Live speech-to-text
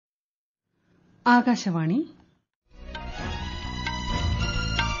ആകാശവാണി.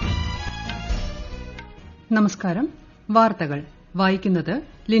 നമസ്കാരം. വാർത്തകൾ വായിക്കുന്നത്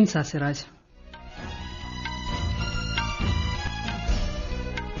ലിൻസ സിറാജ്.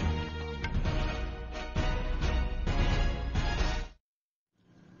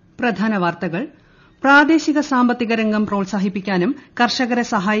 പ്രധാന വാർത്തകൾ. പ്രാദേശിക സാമ്പത്തിക രംഗം പ്രോത്സാഹിപ്പിക്കാനും കർഷകരെ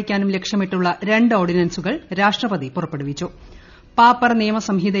സഹായിക്കാനും ലക്ഷ്യമിട്ടുള്ള 2 ഓർഡിനൻസുകൾ രാഷ്ട്രപതി പുറപ്പെടുവിച്ചു. പാപ്പർ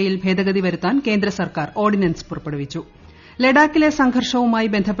നിയമസംഹിതയിൽ ഭേദഗതി വരുത്താൻ കേന്ദ്ര സർക്കാർ ഓർഡിനൻസ് പുറപ്പെടുവിച്ചു. ലഡാക്കിലെ സംഘർഷവുമായി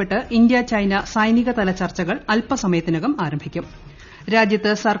ബന്ധപ്പെട്ട് ഇന്ത്യ ചൈന സൈനികതല ചർച്ചകൾ അല്പസമയത്തിനകം ആരംഭിക്കും.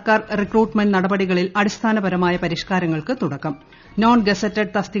 രാജ്യത്ത് സർക്കാർ റിക്രൂട്ട്മെന്റ് നടപടികളിൽ അടിസ്ഥാനപരമായ പരിഷ്കാരങ്ങൾക്ക് തുടക്കം. നോൺ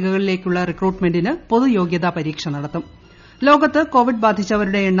ഗസറ്റഡ് തസ്തികകളിലേക്കുള്ള റിക്രൂട്ട്മെന്റിന് പൊതുയോഗ്യതാ പരീക്ഷ നടത്തും. ലോകത്ത് കോവിഡ്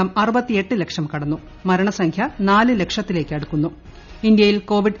ബാധിച്ചവരുടെ എണ്ണം 68 ലക്ഷം കടന്നു. മരണസംഖ്യ 4 ലക്ഷത്തിലേക്ക് അടുക്കുന്നു. ഇന്ത്യയിൽ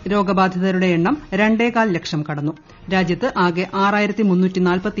കോവിഡ് രോഗബാധിതരുടെ എണ്ണം 2.25 ലക്ഷം കടന്നു. രാജ്യത്ത് ആകെ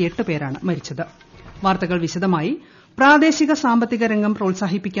 6348 പേരാണ് മരിച്ചത്. വാർത്തകൾ വിശദമായി. പ്രാദേശിക സാമ്പത്തിക രംഗം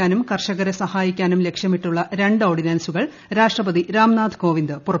പ്രോത്സാഹിപ്പിക്കാനും കർഷകരെ സഹായിക്കാനും ലക്ഷ്യമിട്ടുള്ള 2 ഓർഡിനൻസുകൾ രാഷ്ട്രപതി രാംനാഥ്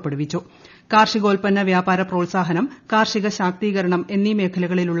കോവിന്ദ് പുറപ്പെടുവിച്ചു. കാർഷികോൽപ്പന്ന വ്യാപാര പ്രോത്സാഹനം, കാർഷിക ശാക്തീകരണം എന്നീ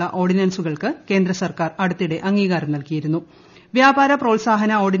മേഖലകളിലുള്ള ഓർഡിനൻസുകൾക്ക് കേന്ദ്ര സർക്കാർ അടുത്തിടെ അംഗീകാരം നൽകിയിരുന്നു. വ്യാപാര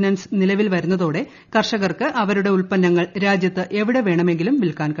പ്രോത്സാഹന ഓർഡിനൻസ് നിലവിൽ വരുന്നതോടെ കർഷകർക്ക് അവരുടെ ഉൽപ്പന്നങ്ങൾ രാജ്യത്ത് എവിടെ വേണമെങ്കിലും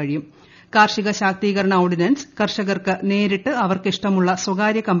വിൽക്കാൻ കഴിയും. കാർഷിക ശാക്തീകരണ ഓർഡിനൻസ് കർഷകർക്ക് നേരിട്ട് അവർക്കിഷ്ടമുള്ള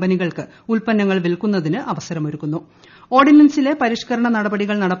സ്വകാര്യ കമ്പനികൾക്ക് ഉൽപ്പന്നങ്ങൾ വിൽക്കുന്നതിന് അവസരമൊരുക്കുന്നു. ഓർഡിനൻസിലെ പരിഷ്കരണ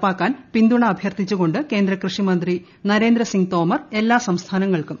നടപടികൾ നടപ്പാക്കാൻ പിന്തുണ അഭ്യർത്ഥിച്ചുകൊണ്ട് കേന്ദ്ര കൃഷിമന്ത്രി നരേന്ദ്രസിംഗ് തോമർ എല്ലാ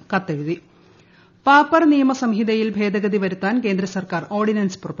സംസ്ഥാനങ്ങൾക്കും കത്തെഴുതി. പാപ്പർ നിയമസംഹിതയിൽ ഭേദഗതി വരുത്താൻ കേന്ദ്ര സർക്കാർ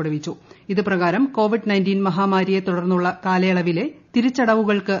ഓർഡിനൻസ് പുറപ്പെടുവിച്ചു. ഇത് പ്രകാരം കോവിഡ്-19 മഹാമാരിയെ തുടർന്നുള്ള കാലയളവിലെ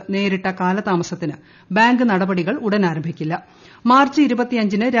തിരിച്ചടവുകൾക്ക് നേരിട്ട കാലതാമസത്തിന് ബാങ്ക് നടപടികൾ ഉടൻ ആരംഭിക്കില്ല. മാർച്ച്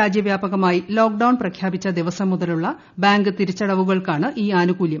 25-ന് രാജ്യവ്യാപകമായി ലോക്ഡൌൺ പ്രഖ്യാപിച്ച ദിവസം മുതലുള്ള ബാങ്ക് തിരിച്ചടവുകൾക്കാണ് ഈ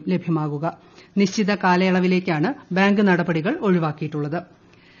ആനുകൂല്യം ലഭ്യമാകുക. നിശ്ചിത കാലയളവിലേക്കാണ് ബാങ്ക് നടപടികൾ ഒഴിവാക്കിയിട്ടുള്ളത്.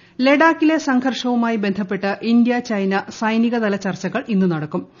 ലഡാക്കിലെ സംഘർഷവുമായി ബന്ധപ്പെട്ട് ഇന്ത്യ ചൈന സൈനികതല ചർച്ചകൾ ഇന്ന്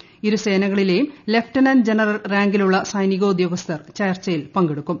നടക്കും. ഇരു സേനകളിലെയും ലഫ്റ്റനന്റ് ജനറൽ റാങ്കിലുള്ള സൈനികോദ്യോഗസ്ഥർ ചർച്ചയിൽ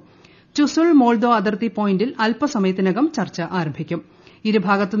പങ്കെടുക്കും. ചുസുൾ മോൾദോ അതിർത്തി പോയിന്റിൽ അല്പസമയത്തിനകം ചർച്ച ആരംഭിക്കും.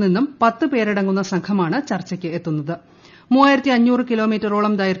 ഇരുഭാഗത്തുനിന്നും 10 പേരടങ്ങുന്ന സംഘമാണ് ചർച്ചയ്ക്ക് എത്തുന്നത്. 3500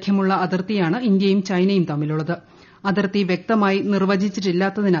 കിലോമീറ്ററോളം ദൈർഘ്യമുള്ള അതിർത്തിയാണ് ഇന്ത്യയും ചൈനയും തമ്മിലുള്ളത്. അതിർത്തി വ്യക്തമായി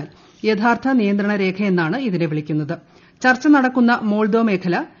നിർവചിച്ചിട്ടില്ലാത്തതിനാൽ യഥാർത്ഥ നിയന്ത്രണ രേഖയെന്നാണ് ഇതിനെ വിളിക്കുന്നത്. ചർച്ച നടക്കുന്ന മോൾദോ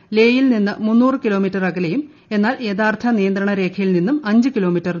മേഖല ലേയിൽ നിന്ന് 300 കിലോമീറ്റർ അകലെയും എന്നാൽ യഥാർത്ഥ നിയന്ത്രണ രേഖയിൽ നിന്നും 5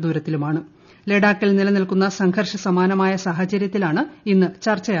 കിലോമീറ്റർ ദൂരത്തിലുമാണ്. ലഡാക്കിൽ നിലനിൽക്കുന്ന സംഘർഷ സമാനമായ സാഹചര്യത്തിലാണ് ഇന്ന്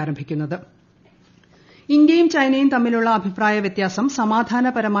ചർച്ച ആരംഭിക്കുന്നത്. ഇന്ത്യയും ചൈനയും തമ്മിലുള്ള അഭിപ്രായ വ്യത്യാസം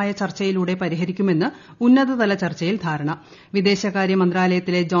സമാധാനപരമായ ചർച്ചയിലൂടെ പരിഹരിക്കുമെന്ന് ഉന്നതതല ചർച്ചയിൽ ധാരണ. വിദേശകാര്യ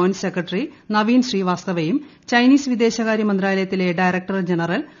മന്ത്രാലയത്തിലെ ജോയിന്റ് സെക്രട്ടറി നവീൻ ശ്രീവാസ്തവയും ചൈനീസ് വിദേശകാര്യ മന്ത്രാലയത്തിലെ ഡയറക്ടർ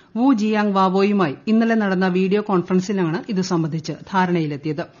ജനറൽ വു ജിയാങ് വാവോയുമായി ഇന്നലെ നടന്ന വീഡിയോ കോൺഫറൻസിലാണ് ഇതു സംബന്ധിച്ച്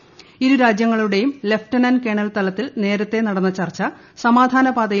ധാരണയിലെത്തിയത്. ഇരു രാജ്യങ്ങളുടെയും ലഫ്റ്റനന്റ് കേണൽ തലത്തിൽ നേരത്തെ നടന്ന ചർച്ച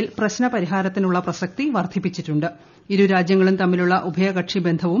സമാധാനപാതയിൽ പ്രശ്നപരിഹാരത്തിനുള്ള പ്രസക്തി വർദ്ധിപ്പിച്ചിട്ടുണ്ട്. ഇരു രാജ്യങ്ങളും തമ്മിലുള്ള ഉഭയകക്ഷി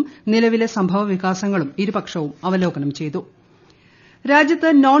ബന്ധവും നിലവിലെ സംഭവ വികാസങ്ങളും ഇരുപക്ഷവും അവലോകനം ചെയ്തു. രാജ്യത്ത്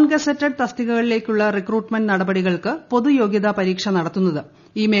നോൺ ഗസറ്റഡ് തസ്തികകളിലേക്കുള്ള റിക്രൂട്ട്മെന്റ് നടപടികൾക്ക് പൊതുയോഗ്യതാ പരീക്ഷ നടത്തുന്നത്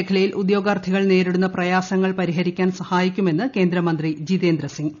ഈ മേഖലയിൽ ഉദ്യോഗാർത്ഥികൾ നേരിടുന്ന പ്രയാസങ്ങൾ പരിഹരിക്കാൻ സഹായിക്കുമെന്ന് കേന്ദ്രമന്ത്രി ജിതേന്ദ്ര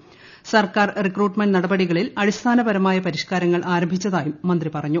സിംഗ്. സർക്കാർ റിക്രൂട്ട്മെന്റ് നടപടികളിൽ അടിസ്ഥാനപരമായ പരിഷ്കാരങ്ങൾ ആരംഭിച്ചതായും മന്ത്രി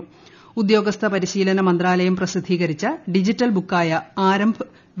പറഞ്ഞു. ഉദ്യോഗസ്ഥ പരിശീലന മന്ത്രാലയം പ്രസിദ്ധീകരിച്ച ഡിജിറ്റൽ ബുക്കായ ആരംഭ്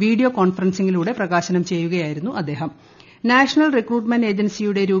വീഡിയോ കോൺഫറൻസിംഗിലൂടെ പ്രകാശനം ചെയ്യുകയായിരുന്നു അദ്ദേഹം. നാഷണൽ റിക്രൂട്ട്മെന്റ്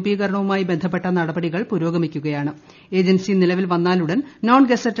ഏജൻസിയുടെ രൂപീകരണവുമായി ബന്ധപ്പെട്ട നടപടികൾ പുരോഗമിക്കുകയാണ്. ഏജൻസി നിലവിൽ വന്നാലുടൻ നോൺ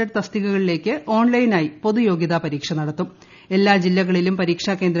ഗസറ്റഡ് തസ്തികകളിലേക്ക് ഓൺലൈനായി പൊതുയോഗ്യതാ പരീക്ഷ നടത്തും. എല്ലാ ജില്ലകളിലും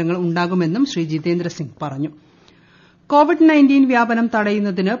പരീക്ഷാ കേന്ദ്രങ്ങൾ ഉണ്ടാകുമെന്നും ശ്രീ ജിതേന്ദ്ര സിംഗ് പറഞ്ഞു. കോവിഡ്-19 വ്യാപനം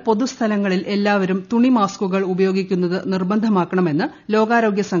തടയുന്നതിന് പൊതുസ്ഥലങ്ങളിൽ എല്ലാവരും തുണി മാസ്കുകൾ ഉപയോഗിക്കുന്നത് നിർബന്ധമാക്കണമെന്ന്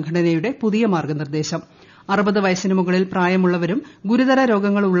ലോകാരോഗ്യ സംഘടനയുടെ പുതിയ മാർഗ്ഗനിർദ്ദേശം. 60 വയസ്സിന് മുകളിൽ പ്രായമുള്ളവരും ഗുരുതര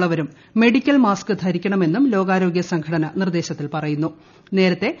രോഗങ്ങളുള്ളവരും മെഡിക്കൽ മാസ്ക് ധരിക്കണമെന്നും ലോകാരോഗ്യ സംഘടന നിർദ്ദേശത്തിൽ പറയുന്നു.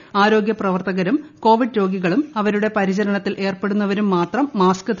 നേരത്തെ ആരോഗ്യ പ്രവർത്തകരും കോവിഡ് രോഗികളും അവരുടെ പരിചരണത്തിൽ ഏർപ്പെടുന്നവരും മാത്രം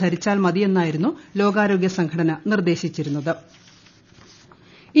മാസ്ക് ധരിച്ചാൽ മതിയെന്നായിരുന്നു ലോകാരോഗ്യ സംഘടന നിർദ്ദേശിച്ചിരുന്നത്.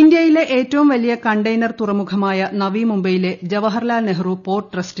 ഇന്ത്യയിലെ ഏറ്റവും വലിയ കണ്ടെയ്നർ തുറമുഖമായ നവി മുംബൈയിലെ ജവഹർലാൽ നെഹ്റു പോർട്ട്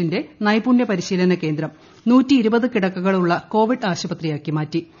ട്രസ്റ്റിന്റെ നൈപുണ്യ പരിശീലന കേന്ദ്രം 120 കിടക്കകളുള്ള കോവിഡ് ആശുപത്രിയാക്കി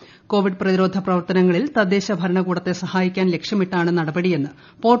മാറ്റി. കോവിഡ് പ്രതിരോധ പ്രവർത്തനങ്ങളിൽ തദ്ദേശ ഭരണകൂടത്തെ സഹായിക്കാൻ ലക്ഷ്യമിട്ടാണ് നടപടിയെന്ന്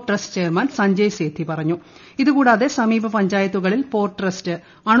port trust chairman Sanjay Sethi പറഞ്ഞു. ഇതുകൂടാതെ സമീപ പഞ്ചായത്തുകളിൽ പോർട്ട് ട്രസ്റ്റ്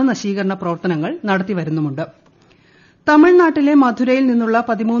അണുനശീകരണ പ്രവർത്തനങ്ങൾ നടത്തിവരുന്നുമുണ്ട്. തമിഴ്നാട്ടിലെ മധുരയിൽ നിന്നുള്ള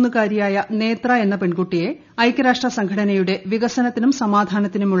 13-കാരിയായ നേത്ര എന്ന പെൺകുട്ടിയെ ഐക്യരാഷ്ട്ര സംഘടനയുടെ വികസനത്തിനും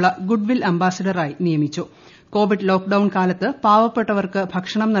സമാധാനത്തിനുമുള്ള ഗുഡ്വിൽ അംബാസിഡറായി നിയമിച്ചു. കോവിഡ് ലോക്ഡൌൺ കാലത്ത് പാവപ്പെട്ടവർക്ക്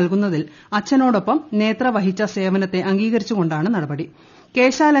ഭക്ഷണം നൽകുന്നതിൽ അച്ഛനോടൊപ്പം നേത്ര വഹിച്ച സേവനത്തെ അംഗീകരിച്ചുകൊണ്ടാണ് നടപടി.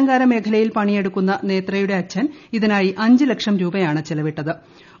 കേശാലങ്കാര മേഖലയിൽ പണിയെടുക്കുന്ന നേത്രയുടെ അച്ഛൻ ഇതിനായി 5 ലക്ഷം രൂപയാണ് ചെലവിട്ടത്.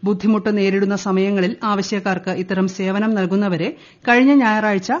 ബുദ്ധിമുട്ട് നേരിടുന്ന സമയങ്ങളിൽ ആവശ്യക്കാർക്ക് ഇത്തരം സേവനം നൽകുന്നവരെ കഴിഞ്ഞ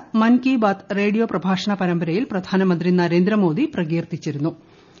ഞായറാഴ്ച മൻ കി ബാത് റേഡിയോ പ്രഭാഷണ പരമ്പരയിൽ പ്രധാനമന്ത്രി നരേന്ദ്രമോദി പ്രകീർത്തിച്ചിരുന്നു.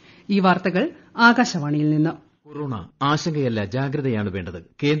 ഈ വാർത്തകൾ ആകാശവാണിയിൽ നിന്ന്. കൊറോണ ആശങ്കയല്ല, ജാഗ്രതയാണ് വേണ്ടത്.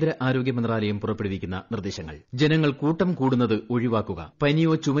 കേന്ദ്ര ആരോഗ്യ മന്ത്രാലയം പുറപ്പെടുവിക്കുന്ന നിർദ്ദേശങ്ങൾ. ജനങ്ങൾ കൂട്ടം കൂടുന്നത് ഒഴിവാക്കുക.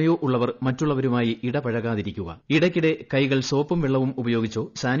 പനിയോ ചുമയോ ഉള്ളവർ മറ്റുള്ളവരുമായി ഇടപഴകാതിരിക്കുക. ഇടയ്ക്കിടെ കൈകൾ സോപ്പും വെള്ളവും ഉപയോഗിച്ചോ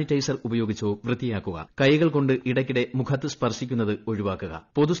സാനിറ്റൈസർ ഉപയോഗിച്ചോ വൃത്തിയാക്കുക. കൈകൾ കൊണ്ട് ഇടയ്ക്കിടെ മുഖത്ത് സ്പർശിക്കുന്നത് ഒഴിവാക്കുക.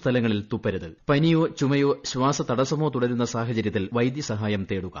 പൊതുസ്ഥലങ്ങളിൽ തുപ്പരുത്. പനിയോ ചുമയോ ശ്വാസതടസ്സമോ തുടരുന്ന സാഹചര്യത്തിൽ വൈദ്യസഹായം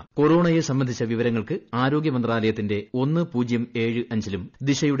തേടുക. കൊറോണയെ സംബന്ധിച്ച വിവരങ്ങൾക്ക് ആരോഗ്യ മന്ത്രാലയത്തിന്റെ 1075-ലും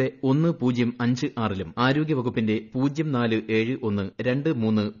ദിശയുടെ 1056-ലും ആരോഗ്യവകുപ്പിന്റെ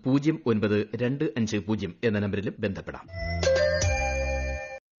 047123092550 എന്ന നമ്പരിലും ബന്ധപ്പെടാം.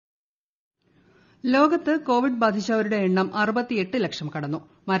 ലോകത്ത് കോവിഡ് ബാധിച്ചവരുടെ എണ്ണം 68 ലക്ഷം കടന്നു.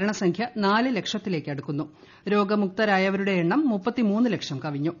 മരണസംഖ്യ 4 ലക്ഷത്തിലേക്ക് അടുക്കുന്നു. രോഗമുക്തരായവരുടെ എണ്ണം 33 ലക്ഷം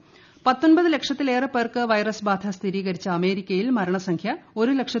കവിഞ്ഞു. 19 ലക്ഷത്തിലേറെ പേർക്ക് വൈറസ് ബാധ സ്ഥിരീകരിച്ച അമേരിക്കയിൽ മരണസംഖ്യ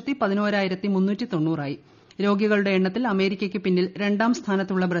 1,11,390 ആയി. രോഗികളുടെ എണ്ണത്തിൽ അമേരിക്കയ്ക്ക് പിന്നിൽ രണ്ടാം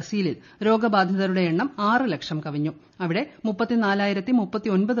സ്ഥാനത്തുള്ള ബ്രസീലിൽ രോഗബാധിതരുടെ എണ്ണം 6 ലക്ഷം കവിഞ്ഞു. അവിടെ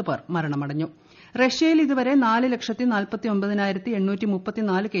 34,039 പേർ മരണമടഞ്ഞു. റഷ്യയിൽ ഇതുവരെ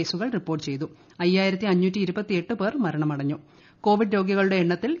 4,49,834 കേസുകൾ റിപ്പോർട്ട് ചെയ്തു. 5,528 പേർ മരണമടഞ്ഞു. കോവിഡ് രോഗികളുടെ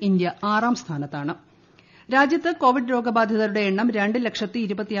എണ്ണത്തിൽ ഇന്ത്യ 6ാം സ്ഥാനത്താണ്. രാജ്യത്ത് കോവിഡ് രോഗബാധിതരുടെ എണ്ണം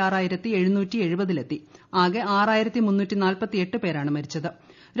 2,26,770-ലെത്തി. ആകെ 6,348 പേരാണ് മരിച്ചത്.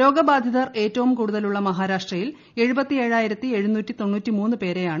 രോഗബാധിതർ ഏറ്റവും കൂടുതലുള്ള മഹാരാഷ്ട്രയിൽ 77,793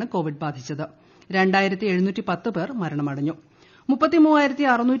 പേരെയാണ് കോവിഡ് ബാധിച്ചത്. 2,710 പേർ മരണമടഞ്ഞു.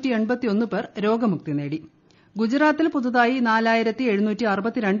 33,681 പേർ രോഗമുക്തി നേടി. ഗുജറാത്തിൽ പുതുതായി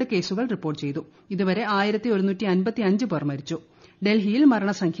 4,762 കേസുകൾ റിപ്പോർട്ട് ചെയ്തു. ഇതുവരെ 1,155 പേർ മരിച്ചു. ഡൽഹിയിൽ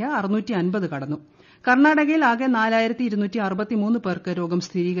മരണസംഖ്യ 650 കടന്നു. കർണാടകയിൽ ആകെ 4,263 പേർക്ക് രോഗം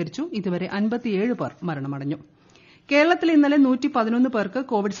സ്ഥിരീകരിച്ചു. ഇതുവരെ 57 പേർ മരണമടഞ്ഞു. കേരളത്തിൽ ഇന്നലെ 111 പേർക്ക്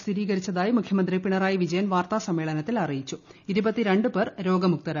കോവിഡ് സ്ഥിരീകരിച്ചതായി മുഖ്യമന്ത്രി പിണറായി വിജയൻ വാർത്താസമ്മേളനത്തിൽ അറിയിച്ചു. 22 പേർ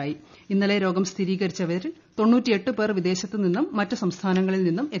രോഗമുക്തരായി. ഇന്നലെ രോഗം സ്ഥിരീകരിച്ചവരിൽ 98 പേർ വിദേശത്തു നിന്നും മറ്റ് സംസ്ഥാനങ്ങളിൽ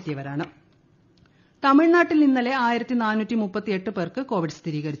നിന്നും എത്തിയവരാണ്. തമിഴ്നാട്ടിൽ ഇന്നലെ 1,438 പേർക്ക് കോവിഡ്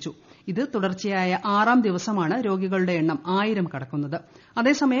സ്ഥിരീകരിച്ചു. ഇത് തുടർച്ചയായ 6ാം ദിവസമാണ് രോഗികളുടെ എണ്ണം 1000 കടക്കുന്നത്.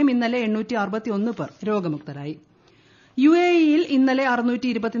 അതേസമയം ഇന്നലെ 861 പേർ രോഗമുക്തരായി. UAEയിൽ ഇന്നലെ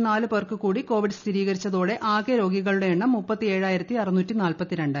 624 പേർക്ക് കൂടി കോവിഡ് സ്ഥിരീകരിച്ചതോടെ ആകെ രോഗികളുടെ എണ്ണം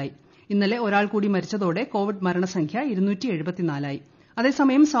 37,642 ആയി. ഇന്നലെ ഒരാൾ കൂടി മരിച്ചതോടെ കോവിഡ് മരണസംഖ്യ 274 ആയി.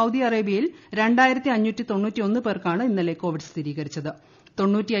 അതേസമയം സൌദി അറേബ്യയിൽ 2,591 പേർക്കാണ് ഇന്നലെ കോവിഡ് സ്ഥിരീകരിച്ചത്.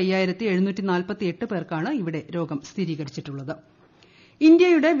 95,748 പേർക്കാണ് ഇവിടെ രോഗം സ്ഥിരീകരിച്ചിട്ടുള്ളത്.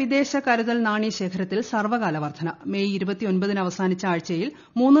 ഇന്ത്യയുടെ വിദേശ കരുതൽ നാണ്യശേഖരത്തിൽ സർവ്വകാല വർധന. മെയ് 29-ന് അവസാനിച്ച ആഴ്ചയിൽ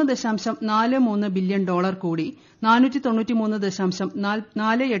 $3.43 ബില്യൺ കൂടി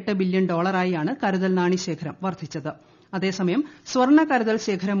 $493.48 ബില്യൺ ആയാണ് കരുതൽ നാണ്യശേഖരം വർദ്ധിച്ചത്. അതേസമയം സ്വർണ്ണ കരുതൽ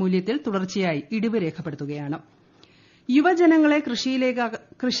ശേഖര മൂല്യത്തിൽ തുടർച്ചയായി ഇടിവ് രേഖപ്പെടുത്തുകയാണ്. യുവജനങ്ങളെ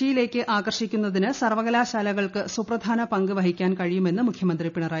കൃഷിയിലേക്ക് ആകർഷിക്കുന്നതിന് സർവകലാശാലകൾക്ക് സുപ്രധാന പങ്ക് വഹിക്കാൻ കഴിയുമെന്ന്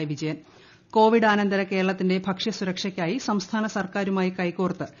മുഖ്യമന്ത്രി പിണറായി വിജയൻ. കോവിഡാനന്തര കേരളത്തിന്റെ ഭക്ഷ്യസുരക്ഷയ്ക്കായി സംസ്ഥാന സർക്കാരുമായി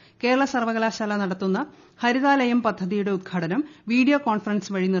കൈകോർത്ത് കേരള സർവകലാശാല നടത്തുന്ന ഹരിതാലയം പദ്ധതിയുടെ ഉദ്ഘാടനം വീഡിയോ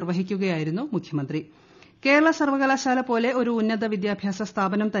കോൺഫറൻസ് വഴി നിർവഹിക്കുകയായിരുന്നു മുഖ്യമന്ത്രി. കേരള സർവകലാശാല പോലെ ഒരു ഉന്നത വിദ്യാഭ്യാസ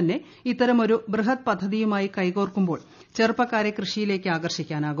സ്ഥാപനം തന്നെ ഇത്തരമൊരു ബൃഹത് പദ്ധതിയുമായി കൈകോർക്കുമ്പോൾ ചെറുപ്പക്കാരെ കൃഷിയിലേക്ക്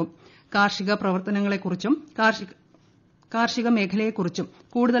ആകർഷിക്കാനാകും. കാർഷിക പ്രവർത്തനങ്ങളെക്കുറിച്ചും കാർഷിക മേഖലയെക്കുറിച്ചും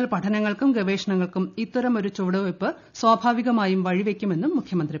കൂടുതൽ പഠനങ്ങൾക്കും ഗവേഷണങ്ങൾക്കും ഇത്തരമൊരു ചുവടുവയ്പ് സ്വാഭാവികമായും വഴിവെക്കുമെന്നും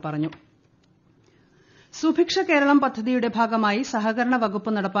മുഖ്യമന്ത്രി പറഞ്ഞു. സുഭിക്ഷ കേരളം പദ്ധതിയുടെ ഭാഗമായി സഹകരണ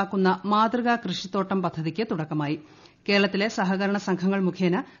വകുപ്പ് നടപ്പാക്കുന്ന മാതൃകാ കൃഷിത്തോട്ടം പദ്ധതിക്ക് തുടക്കമായി. കേരളത്തിലെ സഹകരണ സംഘങ്ങൾ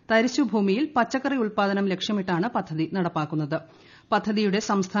മുഖേന തരിശുഭൂമിയിൽ പച്ചക്കറി ഉൽപാദനം ലക്ഷ്യമിട്ടാണ് പദ്ധതി നടപ്പാക്കുന്നത്. പദ്ധതിയുടെ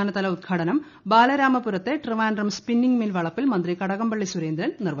സംസ്ഥാനതല ഉദ്ഘാടനം ബാലരാമപുരത്തെ ട്രിവാൻഡ്രം സ്പിന്നിംഗ് മിൽ വളപ്പിൽ മന്ത്രി കടകംപള്ളി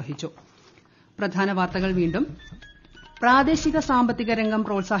സുരേന്ദ്രൻ നിർവഹിച്ചു. പ്രധാന വാർത്തകൾ വീണ്ടും. പ്രാദേശിക സാമ്പത്തിക രംഗം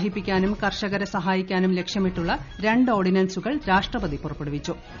പ്രോത്സാഹിപ്പിക്കാനും കർഷകരെ സഹായിക്കാനും ലക്ഷ്യമിട്ടുള്ള 2 ഓർഡിനൻസുകൾ രാഷ്ട്രപതി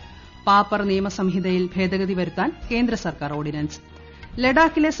പുറപ്പെടുവിച്ചു. പാപ്പർ നിയമസംഹിതയിൽ ഭേദഗതി വരുത്താൻ കേന്ദ്ര സർക്കാർ ഓർഡിനൻസ്.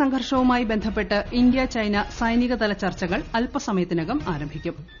 ലഡാക്കിലെ സംഘർഷവുമായി ബന്ധപ്പെട്ട് ഇന്ത്യ ചൈന സൈനികതല ചർച്ചകൾ അല്പസമയത്തിനകം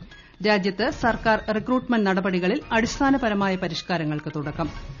ആരംഭിക്കും. രാജ്യത്ത് സർക്കാർ റിക്രൂട്ട്മെന്റ് നടപടികളിൽ അടിസ്ഥാനപരമായ പരിഷ്കാരങ്ങൾക്ക് തുടക്കം.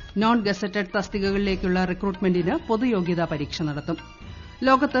 നോൺ ഗസറ്റഡ് തസ്തികകളിലേക്കുള്ള റിക്രൂട്ട്മെന്റിന് പൊതുയോഗ്യതാ പരീക്ഷ നടത്തും.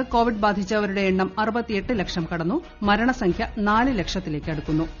 ലോകത്ത് കോവിഡ് ബാധിച്ചവരുടെ എണ്ണം 68 ലക്ഷം കടന്നു. മരണസംഖ്യ 4 ലക്ഷത്തിലേക്ക്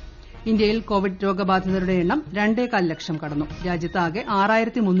അടുക്കുന്നു. ഇന്ത്യയിൽ കോവിഡ് രോഗബാധിതരുടെ എണ്ണം 2.25 ലക്ഷം കടന്നു. രാജ്യത്ത് ആകെ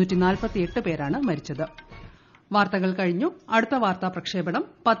 6348 പേരാണ് മരിച്ചത്. വാർത്തകൾ കഴിഞ്ഞു. അടുത്ത വാർത്താ പ്രക്ഷേപണം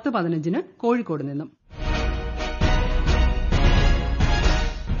 10:15 കോഴിക്കോട് നിന്നും.